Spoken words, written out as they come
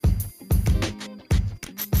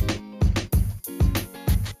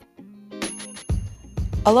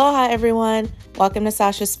Aloha, everyone. Welcome to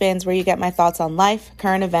Sasha Spins, where you get my thoughts on life,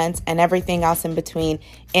 current events, and everything else in between,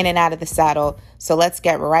 in and out of the saddle. So let's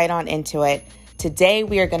get right on into it. Today,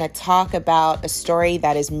 we are going to talk about a story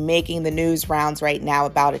that is making the news rounds right now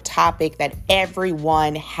about a topic that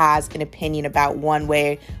everyone has an opinion about one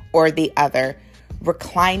way or the other: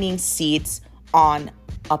 reclining seats on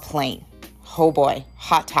a plane. Oh boy,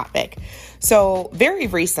 hot topic. So very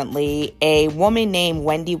recently, a woman named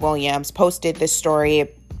Wendy Williams posted this story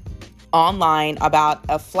online about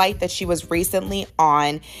a flight that she was recently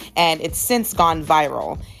on, and it's since gone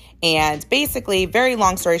viral. And basically, very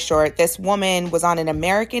long story short, this woman was on an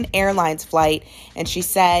American Airlines flight, and she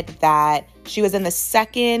said that she was in the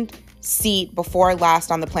second seat before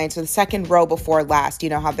last on the plane, so the second row before last. You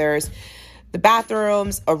know how there's the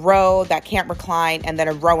bathrooms, a row that can't recline, and then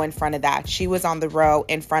a row in front of that. She was on the row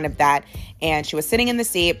in front of that, and she was sitting in the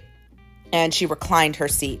seat, and she reclined her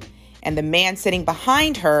seat. And the man sitting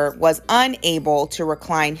behind her was unable to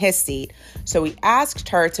recline his seat. So he asked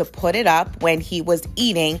her to put it up when he was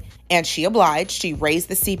eating, and she obliged. She raised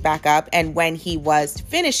the seat back up, and when he was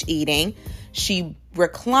finished eating, she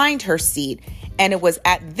reclined her seat. And it was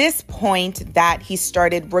at this point that he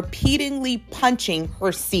started repeatedly punching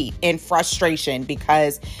her seat in frustration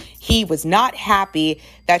because he was not happy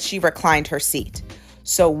that she reclined her seat.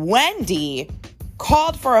 So Wendy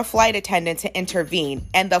called for a flight attendant to intervene,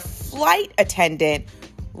 and the flight attendant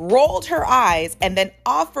rolled her eyes and then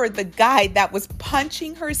offered the guy that was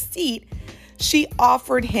punching her seat, she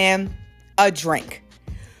offered him a drink.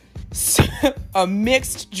 A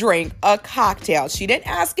mixed drink, a cocktail. She didn't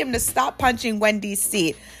ask him to stop punching Wendy's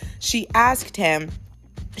seat. She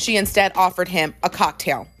instead offered him a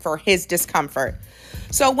cocktail for his discomfort.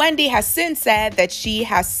 So Wendy has since said that she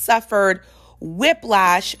has suffered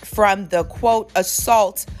whiplash from the, quote,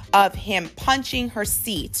 assault of him punching her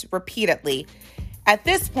seat repeatedly. At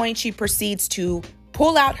this point, she proceeds to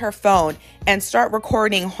pull out her phone and start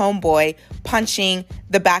recording homeboy punching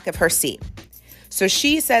the back of her seat. So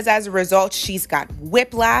she says as a result, she's got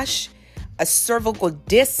whiplash, a cervical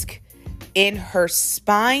disc in her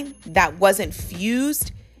spine that wasn't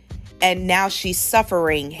fused, and now she's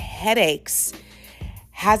suffering headaches,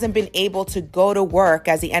 hasn't been able to go to work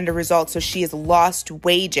as the end result, so she has lost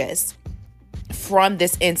wages from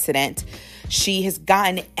this incident. She has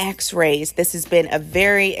gotten x-rays. This has been a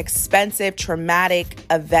very expensive, traumatic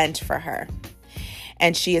event for her.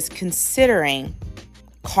 And she is considering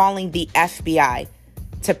calling the FBI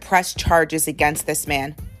to press charges against this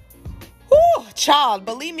man. Whew, child,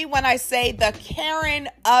 believe me when I say the Karen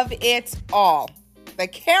of it all. The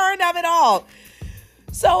Karen of it all.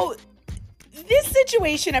 So this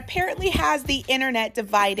situation apparently has the internet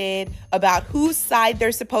divided about whose side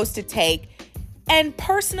they're supposed to take. And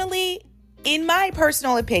personally, in my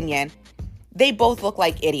personal opinion, they both look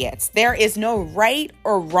like idiots. There is no right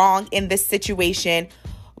or wrong in this situation.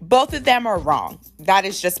 Both of them are wrong. That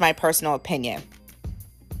is just my personal opinion.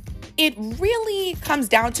 It really comes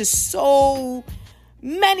down to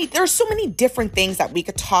there's so many different things that we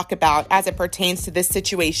could talk about as it pertains to this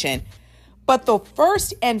situation. But the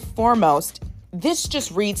first and foremost, this just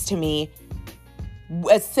reads to me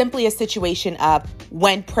as simply a situation of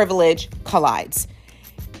when privilege collides.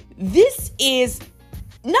 This is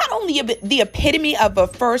not only the epitome of a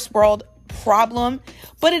first world problem,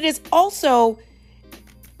 but it is also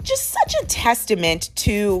just such a testament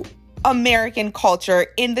to American culture,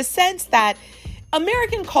 in the sense that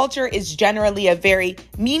American culture is generally a very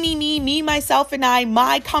me, myself, and I,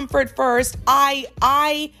 my comfort first, me,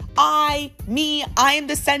 I am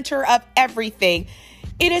the center of everything.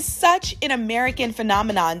 It is such an American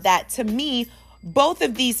phenomenon that, to me, both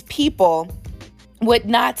of these people would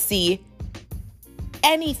not see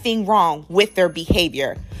anything wrong with their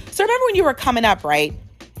behavior. So remember when you were coming up, right?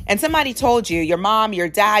 And somebody told you, your mom, your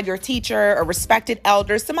dad, your teacher, a respected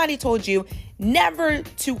elder, somebody told you never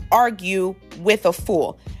to argue with a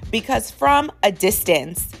fool, because from a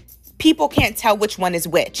distance, people can't tell which one is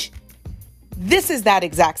which. This is that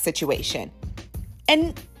exact situation.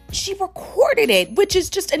 And she recorded it, which is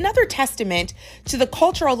just another testament to the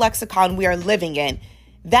cultural lexicon we are living in,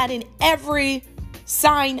 that in every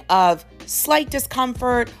sign of slight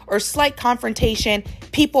discomfort or slight confrontation,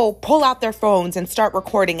 people pull out their phones and start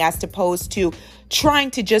recording, as opposed to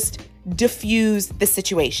trying to just diffuse the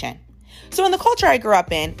situation. So in the culture I grew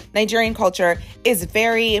up in, Nigerian culture is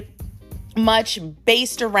very much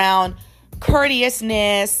based around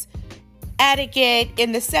courteousness, etiquette,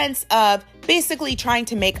 in the sense of basically trying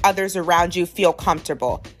to make others around you feel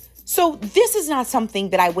comfortable. So this is not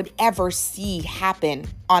something that I would ever see happen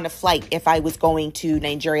on a flight if I was going to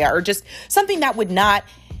Nigeria, or just something that would not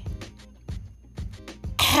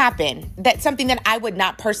happen. That's something that I would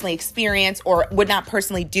not personally experience or would not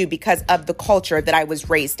personally do because of the culture that I was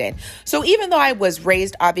raised in. So even though I was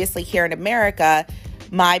raised obviously here in America,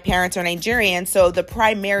 my parents are Nigerian, so the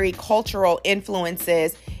primary cultural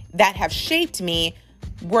influences that have shaped me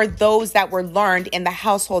were those that were learned in the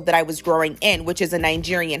household that I was growing in, which is a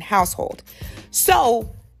Nigerian household. So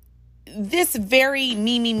this very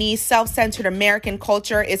me, self-centered American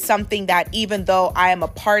culture is something that even though I am a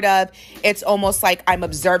part of, it's almost like I'm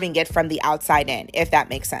observing it from the outside in, if that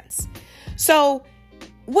makes sense. So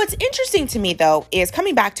what's interesting to me, though, is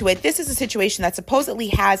coming back to it, this is a situation that supposedly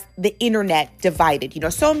has the internet divided. You know,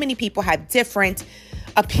 so many people have different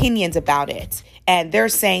opinions about it, and they're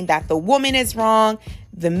saying that the woman is wrong,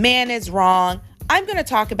 the man is wrong. I'm going to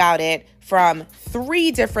talk about it from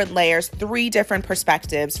 3 different layers, 3 different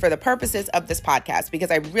perspectives for the purposes of this podcast,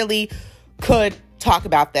 because I really could talk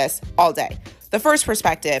about this all day. The first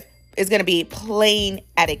perspective is going to be plane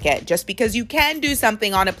etiquette. Just because you can do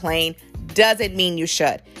something on a plane doesn't mean you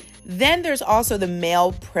should. Then there's also the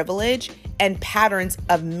male privilege and patterns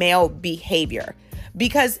of male behavior,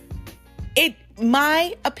 because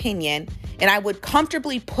my opinion, and I would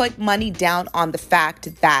comfortably put money down on the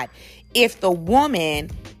fact that if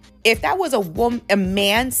that was a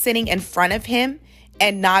man sitting in front of him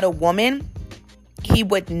and not a woman, he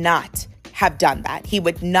would not have done that. He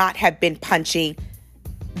would not have been punching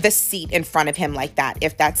the seat in front of him like that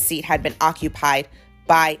if that seat had been occupied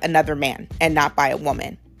by another man and not by a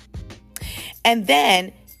woman. And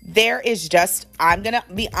then there is just, I'm going to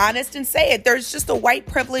be honest and say it, there's just a white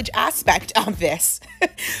privilege aspect of this.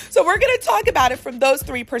 So we're going to talk about it from those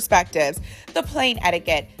 3 perspectives. The plane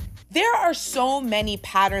etiquette. There are so many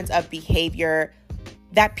patterns of behavior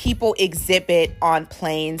that people exhibit on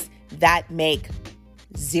planes that make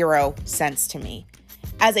 0 sense to me.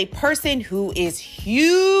 As a person who is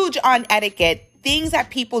huge on etiquette, things that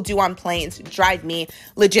people do on planes drive me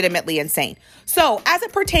legitimately insane. So as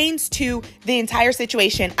it pertains to the entire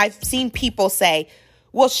situation, I've seen people say,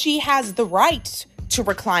 well, she has the right to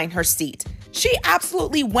recline her seat.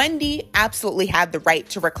 Wendy absolutely had the right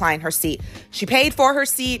to recline her seat. She paid for her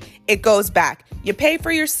seat. It goes back. You pay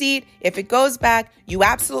for your seat. If it goes back, you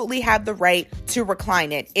absolutely have the right to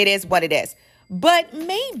recline it. It is what it is. But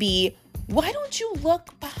maybe, why don't you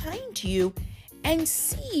look behind you and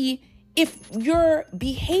see if your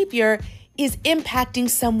behavior is impacting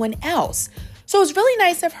someone else? So it was really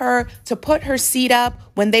nice of her to put her seat up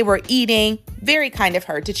when they were eating. Very kind of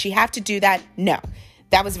her. Did she have to do that? No.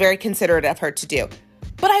 That was very considerate of her to do.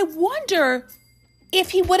 But I wonder if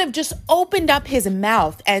he would have just opened up his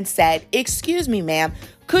mouth and said, "Excuse me, ma'am,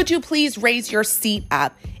 could you please raise your seat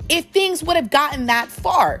up?" If things would have gotten that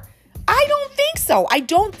far. I don't think so. I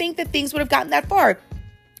don't think that things would have gotten that far.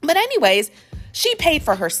 But anyways, she paid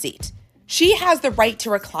for her seat. She has the right to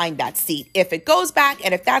recline that seat. If it goes back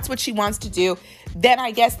and if that's what she wants to do, then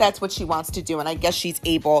I guess that's what she wants to do. And I guess she's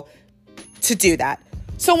able to do that.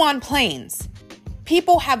 So on planes,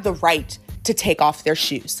 people have the right to take off their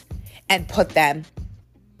shoes and put them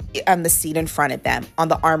on the seat in front of them, on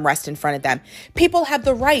the armrest in front of them. People have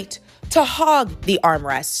the right to hog the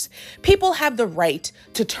armrests. People have the right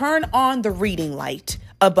to turn on the reading light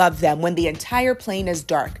above them when the entire plane is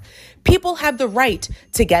dark. People have the right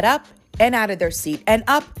to get up and out of their seat and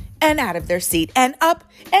up and out of their seat and up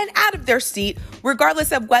and out of their seat,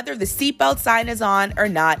 regardless of whether the seatbelt sign is on or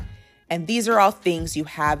not. And these are all things you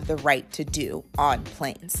have the right to do on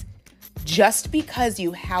planes. Just because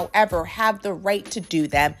you, however, have the right to do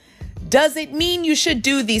them doesn't mean you should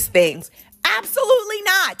do these things. Absolutely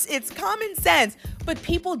not. It's common sense, but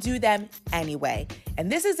people do them anyway.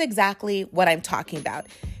 And this is exactly what I'm talking about.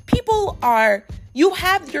 You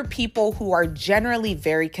have your people who are generally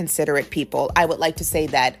very considerate people. I would like to say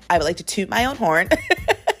that. I would like to toot my own horn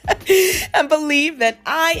and believe that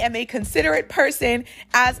I am a considerate person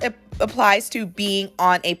as it applies to being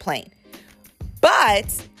on a plane.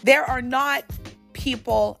 But there are not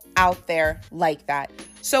people out there like that.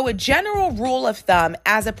 So a general rule of thumb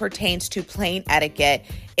as it pertains to plane etiquette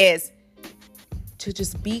is to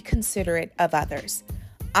just be considerate of others.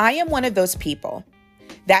 I am one of those people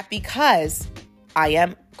that because I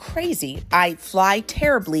am crazy, I fly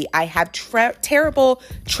terribly, I have terrible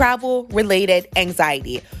travel-related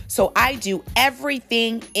anxiety. So I do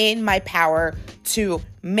everything in my power to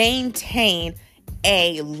maintain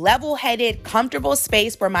a level-headed, comfortable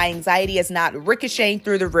space where my anxiety is not ricocheting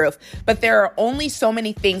through the roof. But there are only so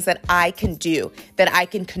many things that I can do, that I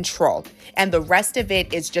can control. And the rest of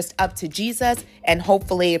it is just up to Jesus and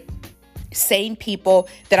hopefully sane people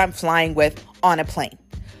that I'm flying with on a plane.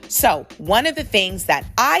 So one of the things that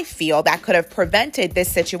I feel that could have prevented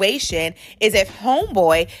this situation is if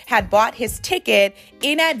homeboy had bought his ticket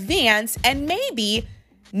in advance and maybe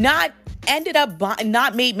not ended up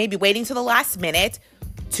maybe waiting to the last minute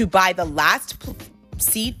to buy the last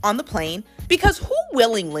seat on the plane. Because who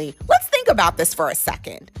willingly, let's think about this for a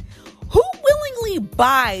second. Who willingly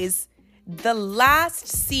buys the last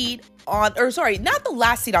seat not the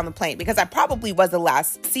last seat on the plane, because that probably was the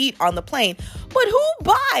last seat on the plane, but who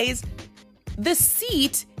buys the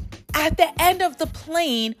seat at the end of the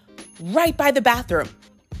plane right by the bathroom?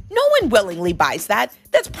 No one willingly buys that.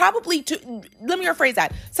 Let me rephrase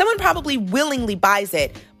that. Someone probably willingly buys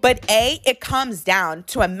it, but it comes down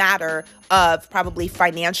to a matter of probably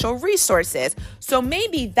financial resources. So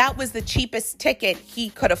maybe that was the cheapest ticket he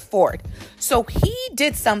could afford. So he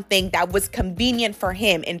did something that was convenient for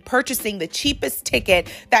him in purchasing the cheapest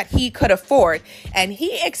ticket that he could afford, and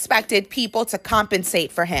he expected people to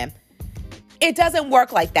compensate for him. It doesn't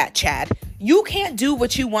work like that, Chad. You can't do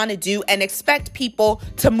what you want to do and expect people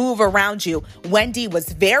to move around you. Wendy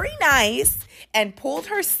was very nice and pulled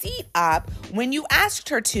her seat up when you asked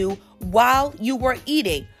her to while you were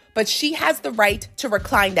eating, but she has the right to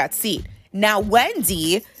recline that seat. Now,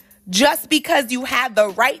 Wendy, just because you had the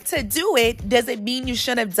right to do it, does it mean you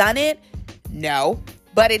should have done it? No,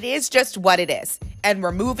 but it is just what it is. And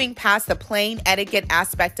we're moving past the plain etiquette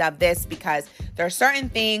aspect of this because there are certain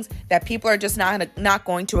things that people are just not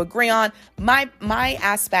going to agree on. My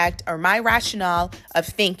aspect or my rationale of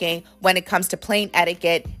thinking when it comes to plain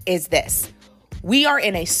etiquette is this. We are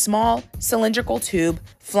in a small cylindrical tube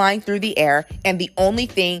flying through the air, and the only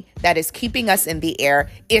thing that is keeping us in the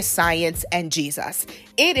air is science and Jesus.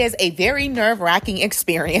 It is a very nerve-wracking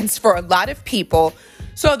experience for a lot of people.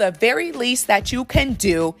 So the very least that you can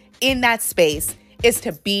do in that space is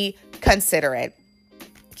to be considerate.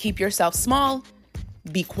 Keep yourself small,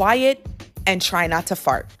 be quiet, and try not to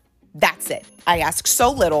fart. That's it. I ask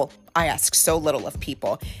so little of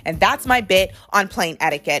people. And that's my bit on plain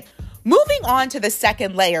etiquette. Moving on to the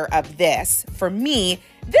second layer of this, for me,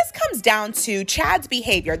 this comes down to Chad's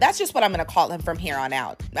behavior. That's just what I'm going to call him from here on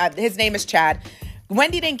out. His name is Chad.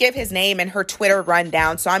 Wendy didn't give his name in her Twitter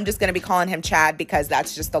rundown, so I'm just going to be calling him Chad because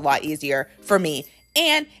that's just a lot easier for me.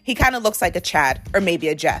 And he kind of looks like a Chad or maybe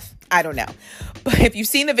a Jeff. I don't know. But if you've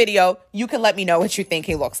seen the video, you can let me know what you think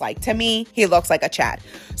he looks like. To me, he looks like a Chad.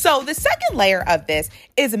 So the second layer of this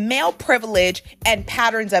is male privilege and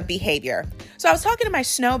patterns of behavior. So I was talking to my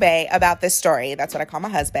snowbae about this story. That's what I call my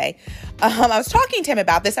husband. I was talking to him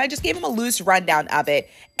about this. I just gave him a loose rundown of it.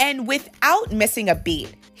 And without missing a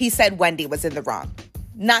beat, he said Wendy was in the wrong.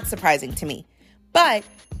 Not surprising to me. But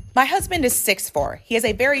my husband is 6'4". He is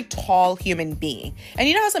a very tall human being. And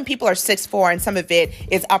you know how some people are 6'4" and some of it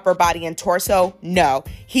is upper body and torso? No,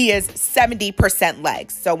 he is 70%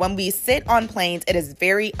 legs. So when we sit on planes, it is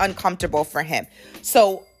very uncomfortable for him.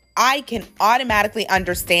 So I can automatically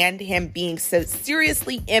understand him being so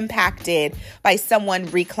seriously impacted by someone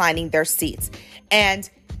reclining their seats. And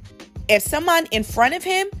if someone in front of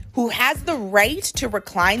him who has the right to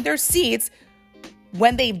recline their seats,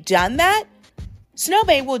 when they've done that,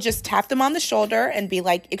 Snowbae will just tap them on the shoulder and be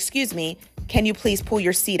like, excuse me, can you please pull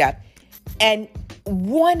your seat up? And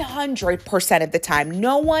 100% of the time,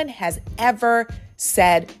 no one has ever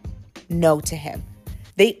said no to him.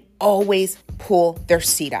 They always pull their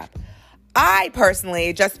seat up. I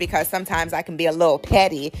personally, just because sometimes I can be a little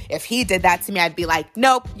petty, if he did that to me, I'd be like,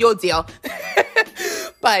 nope, you'll deal.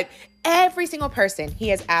 But every single person he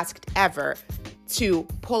has asked ever to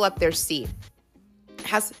pull up their seat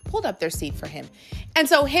has pulled up their seat for him. And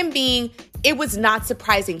so it was not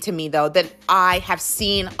surprising to me, though, that I have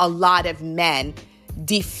seen a lot of men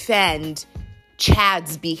defend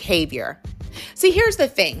Chad's behavior. See, here's the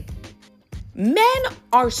thing. Men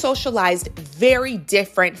are socialized very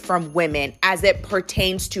different from women as it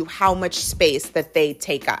pertains to how much space that they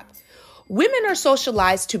take up. Women are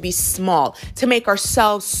socialized to be small, to make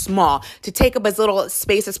ourselves small, to take up as little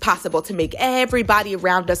space as possible, to make everybody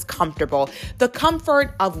around us comfortable. The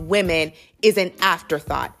comfort of women is an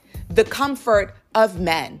afterthought. The comfort of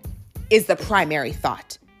men is the primary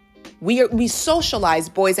thought. We socialize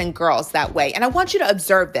boys and girls that way. And I want you to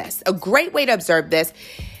observe this. A great way to observe this,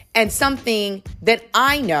 and something that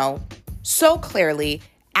I know so clearly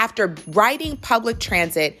after riding public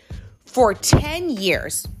transit for 10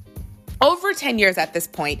 years, over 10 years at this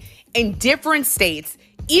point, in different states,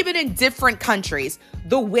 even in different countries,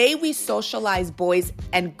 the way we socialize boys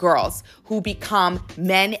and girls who become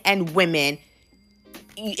men and women,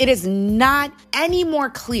 it is not any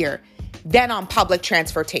more clear than on public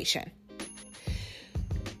transportation.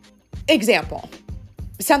 Example,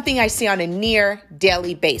 something I see on a near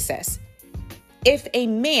daily basis. If a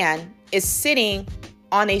man is sitting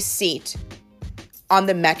on a seat on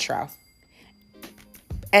the metro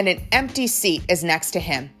and an empty seat is next to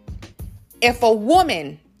him, if a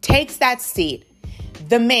woman takes that seat,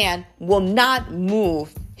 the man will not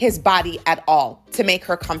move his body at all to make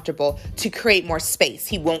her comfortable, to create more space.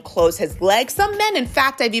 He won't close his legs. Some men, in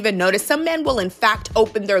fact, I've even noticed, some men will in fact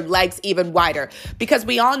open their legs even wider, because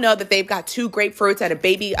we all know that they've got 2 grapefruits and a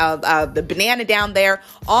baby of the banana down there.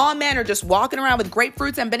 All men are just walking around with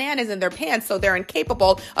grapefruits and bananas in their pants, so they're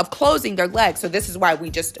incapable of closing their legs. So this is why we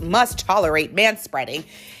just must tolerate manspreading.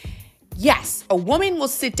 Yes, a woman will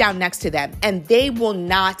sit down next to them and they will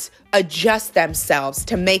not adjust themselves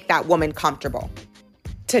to make that woman comfortable,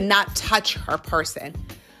 to not touch her person.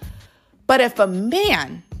 But if a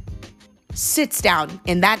man sits down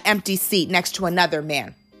in that empty seat next to another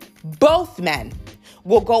man, both men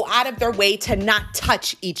will go out of their way to not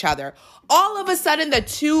touch each other. All of a sudden, the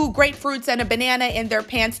 2 grapefruits and a banana in their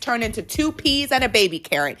pants turn into 2 peas and a baby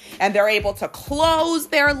carrot, and they're able to close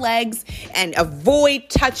their legs and avoid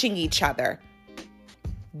touching each other.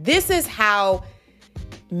 This is how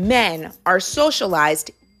men are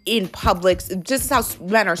socialized in public. This is how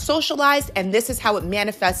men are socialized, and this is how it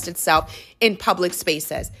manifests itself in public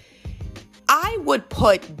spaces. I would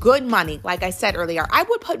put good money, like I said earlier, I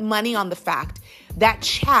would put money on the fact that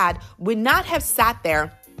Chad would not have sat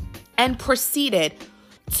there and proceeded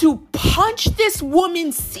to punch this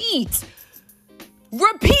woman's seat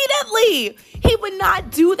repeatedly. He would not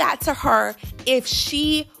do that to her if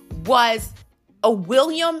she was a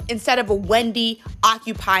William instead of a Wendy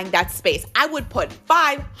occupying that space. I would put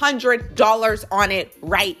 $500 on it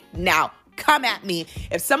right now. Come at me.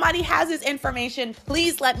 If somebody has his information,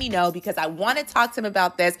 please let me know, because I want to talk to him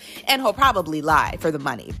about this, and he'll probably lie for the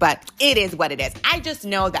money, but it is what it is. I just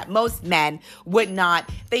know that most men would not,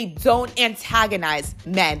 they don't antagonize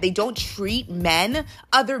men. They don't treat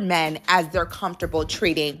other men, as they're comfortable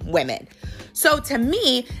treating women. So to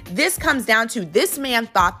me, this comes down to this man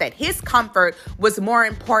thought that his comfort was more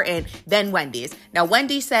important than Wendy's. Now,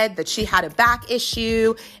 Wendy said that she had a back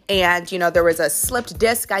issue and, there was a slipped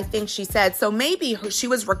disc, I think she said. So maybe she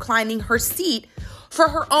was reclining her seat for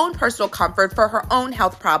her own personal comfort, for her own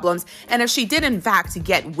health problems. And if she did, in fact,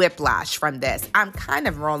 get whiplash from this, I'm kind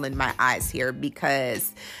of rolling my eyes here,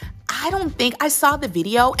 because I don't think I saw the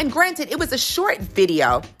video. And granted, it was a short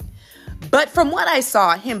video. But from what I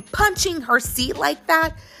saw, him punching her seat like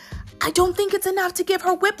that, I don't think it's enough to give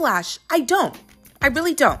her whiplash. I don't. I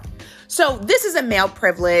really don't. So this is a male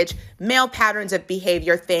privilege, male patterns of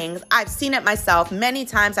behavior things. I've seen it myself many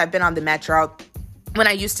times. I've been on the metro when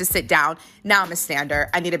I used to sit down. Now I'm a stander.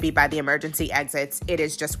 I need to be by the emergency exits. It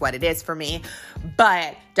is just what it is for me.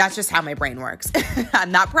 But that's just how my brain works.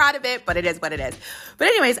 I'm not proud of it, but it is what it is. But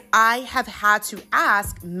anyways, I have had to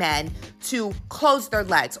ask men to close their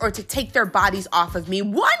legs or to take their bodies off of me.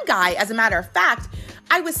 One guy, as a matter of fact,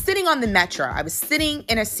 I was sitting on the metro. I was sitting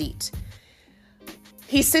in a seat.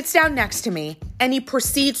 He sits down next to me and he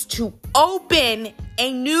proceeds to open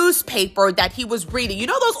a newspaper that he was reading. You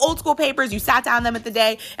know those old school papers, you sat down them at the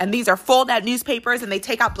day, and these are fold out newspapers and they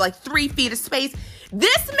take up like 3 feet of space?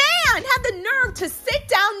 This man had the nerve to sit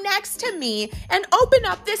down next to me and open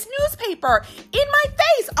up this newspaper in my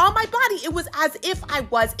face, on my body. It was as if I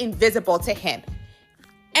was invisible to him.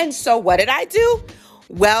 And so what did I do?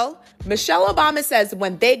 Well, Michelle Obama says,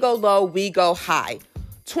 when they go low, we go high.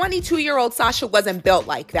 22-year-old Sasha wasn't built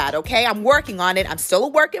like that, okay? I'm working on it. I'm still a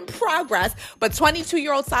work in progress. But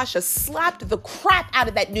 22-year-old Sasha slapped the crap out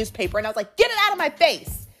of that newspaper. And I was like, get it out of my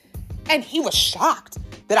face. And he was shocked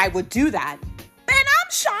that I would do that. And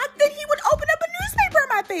I'm shocked that he would open up a newspaper in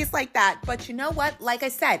my face like that. But you know what? Like I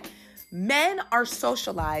said, men are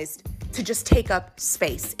socialized to just take up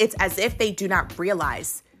space. It's as if they do not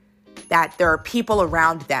realize that there are people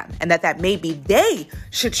around them and that maybe they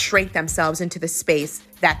should shrink themselves into the space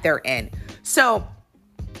that they're in. So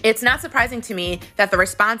it's not surprising to me that the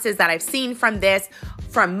responses that I've seen from this,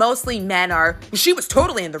 from mostly men, are, she was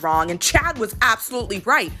totally in the wrong and Chad was absolutely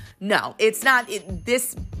right. No, it's not.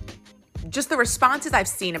 Just the responses I've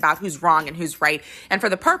seen about who's wrong and who's right. And for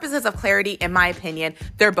the purposes of clarity, in my opinion,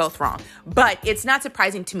 they're both wrong. But it's not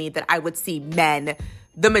surprising to me that I would see men,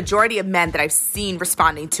 the majority of men that I've seen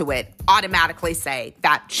responding to it, automatically say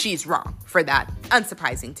that she's wrong for that.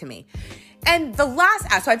 Unsurprising to me. And the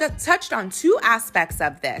last, so I've touched on 2 aspects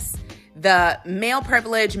of this: the male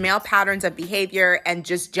privilege, male patterns of behavior, and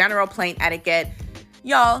just general plain etiquette.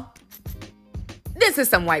 Y'all, this is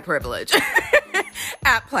some white privilege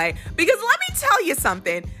at play. Because let me tell you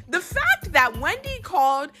something. The fact that Wendy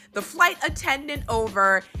called the flight attendant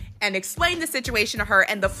over and explained the situation to her,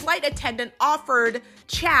 and the flight attendant offered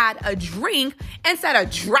Chad a drink instead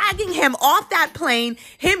of dragging him off that plane,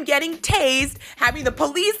 him getting tased, having the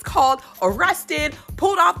police called, arrested,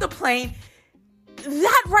 pulled off the plane.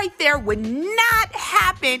 That right there would not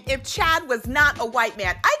happen if Chad was not a white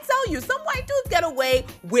man. I tell you, some white dudes get away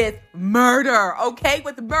with murder, okay?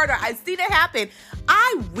 With murder. I've seen it happen.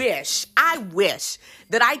 I wish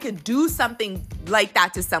that I could do something like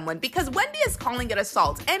that to someone, because Wendy is calling it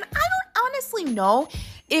assault. And I don't honestly know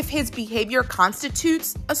if his behavior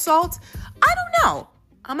constitutes assault. I don't know.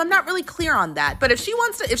 I'm not really clear on that. But if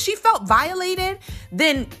she felt violated,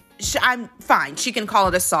 then I'm fine. She can call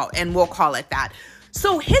it assault, and we'll call it that.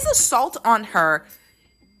 So his assault on her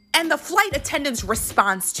and the flight attendant's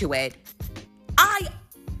response to it, I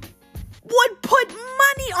would put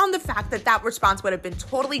money on the fact that that response would have been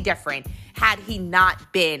totally different had he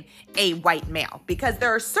not been a white male. Because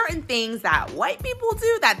there are certain things that white people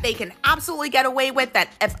do that they can absolutely get away with, that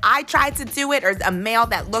if I tried to do it, or a male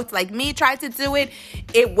that looked like me tried to do it,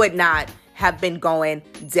 it would not have been going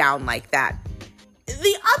down like that.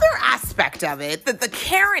 The other aspect of it, the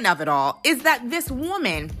Karen of it all, is that this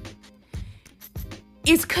woman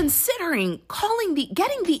is considering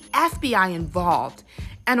getting the FBI involved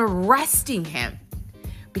and arresting him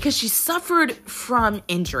because she suffered from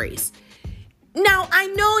injuries. Now, I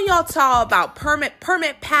know y'all talk about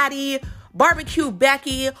Permit Patty, Barbecue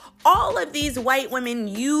Becky, all of these white women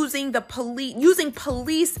using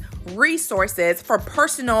police resources for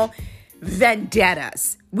personal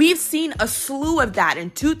vendettas. We've seen a slew of that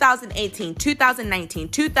in 2018, 2019,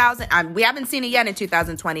 we haven't seen it yet in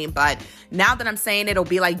 2020, but now that I'm saying it, it'll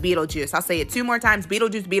be like Beetlejuice. I'll say it 2 more times,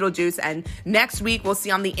 Beetlejuice, and next week we'll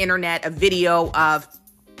see on the internet a video of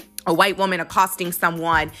a white woman accosting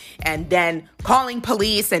someone and then calling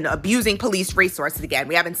police and abusing police resources again.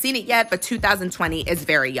 We haven't seen it yet, but 2020 is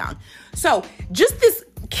very young. So just this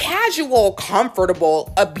casual,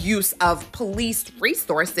 comfortable abuse of police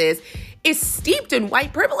resources is steeped in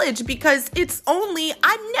white privilege, because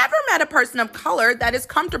I've never met a person of color that is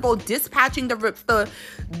comfortable dispatching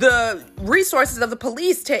the resources of the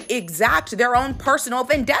police to exact their own personal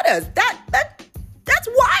vendettas. That's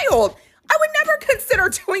wild. I would never consider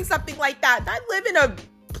doing something like that. I live in a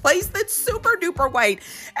place that's super duper white,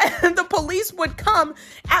 and the police would come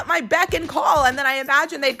at my beck and call, and then I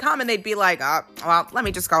imagine they'd come and they'd be like, oh, well, let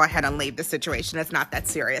me just go ahead and leave the situation. It's not that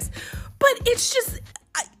serious. But it's just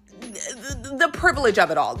the privilege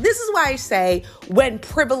of it all. This is why I say when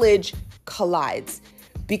privilege collides,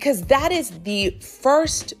 because that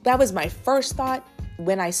was my first thought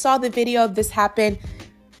when I saw the video of this happen,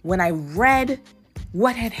 when I read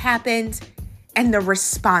what had happened and the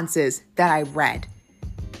responses that I read.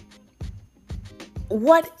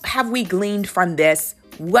 What have we gleaned from this?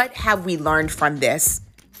 What have we learned from this?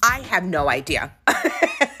 I have no idea.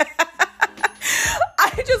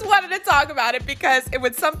 I just wanted to talk about it because it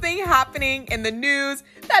was something happening in the news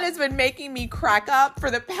that has been making me crack up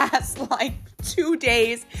for the past 2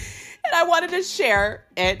 days. And I wanted to share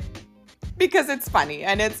it because it's funny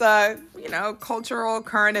and it's a, cultural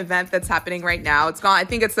current event that's happening right now. I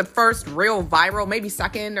think it's the first real viral, maybe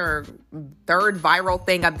second or third viral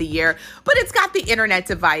thing of the year, but it's got the internet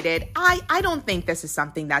divided. I don't think this is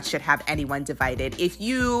something that should have anyone divided. If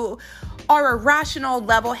you are a rational,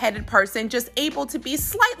 level-headed person, just able to be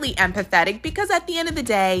slightly empathetic, because at the end of the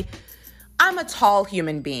day, I'm a tall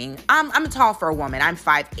human being. I'm tall for a woman. I'm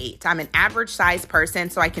 5'8". I'm an average size person,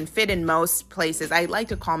 so I can fit in most places. I like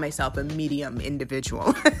to call myself a medium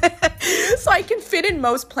individual. So I can fit in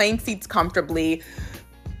most plane seats comfortably,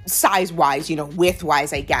 size-wise,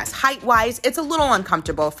 width-wise, I guess. Height-wise, it's a little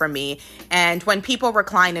uncomfortable for me. And when people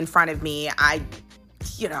recline in front of me,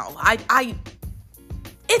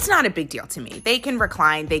 it's not a big deal to me. They can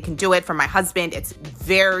recline. They can do it. For my husband, it's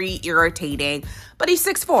very irritating. But he's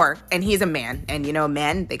 6'4", and he's a man. And,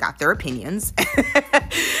 men, they got their opinions.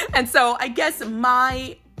 And so I guess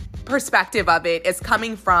my perspective of it is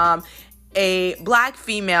coming from a Black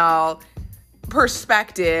female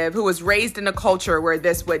perspective who was raised in a culture where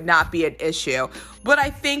this would not be an issue. But I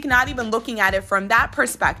think not even looking at it from that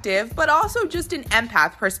perspective, but also just an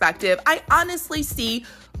empath perspective, I honestly see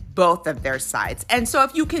both of their sides. And so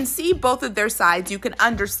if you can see both of their sides, you can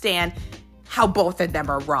understand how both of them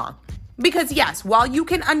are wrong. Because yes, while you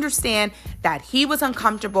can understand that he was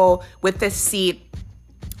uncomfortable with the seat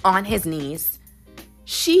on his knees,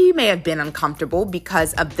 she may have been uncomfortable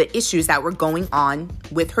because of the issues that were going on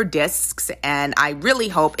with her discs. And I really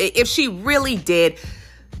hope, if she really did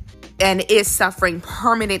and is suffering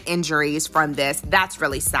permanent injuries from this, that's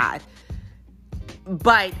really sad.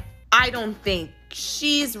 But I don't think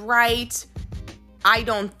she's right. I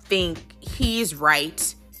don't think he's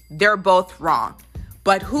right. They're both wrong.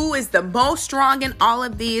 But who is the most wrong in all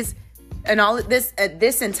of these, and all of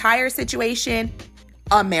this entire situation?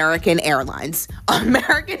 American Airlines.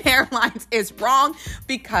 American Airlines is wrong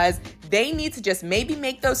because they need to just maybe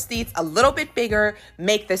make those seats a little bit bigger,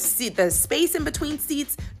 make the space in between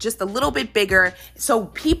seats just a little bit bigger so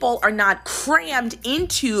people are not crammed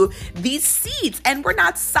into these seats and we're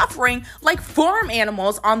not suffering like farm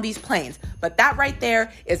animals on these planes. But that right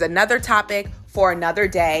there is another topic for another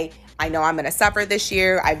day. I know I'm going to suffer this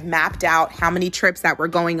year. I've mapped out how many trips that we're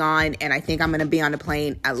going on, and I think I'm going to be on a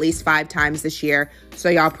plane at least 5 times this year. So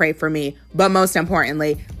y'all pray for me. But most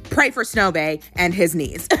importantly, pray for Snowbay and his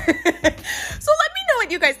knees. So let me know what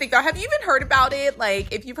you guys think, though. Have you even heard about it?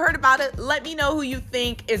 Like, if you've heard about it, let me know who you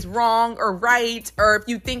think is wrong or right, or if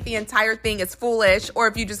you think the entire thing is foolish, or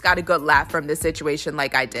if you just got a good laugh from this situation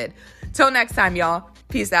like I did. Till next time, y'all.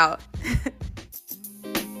 Peace out.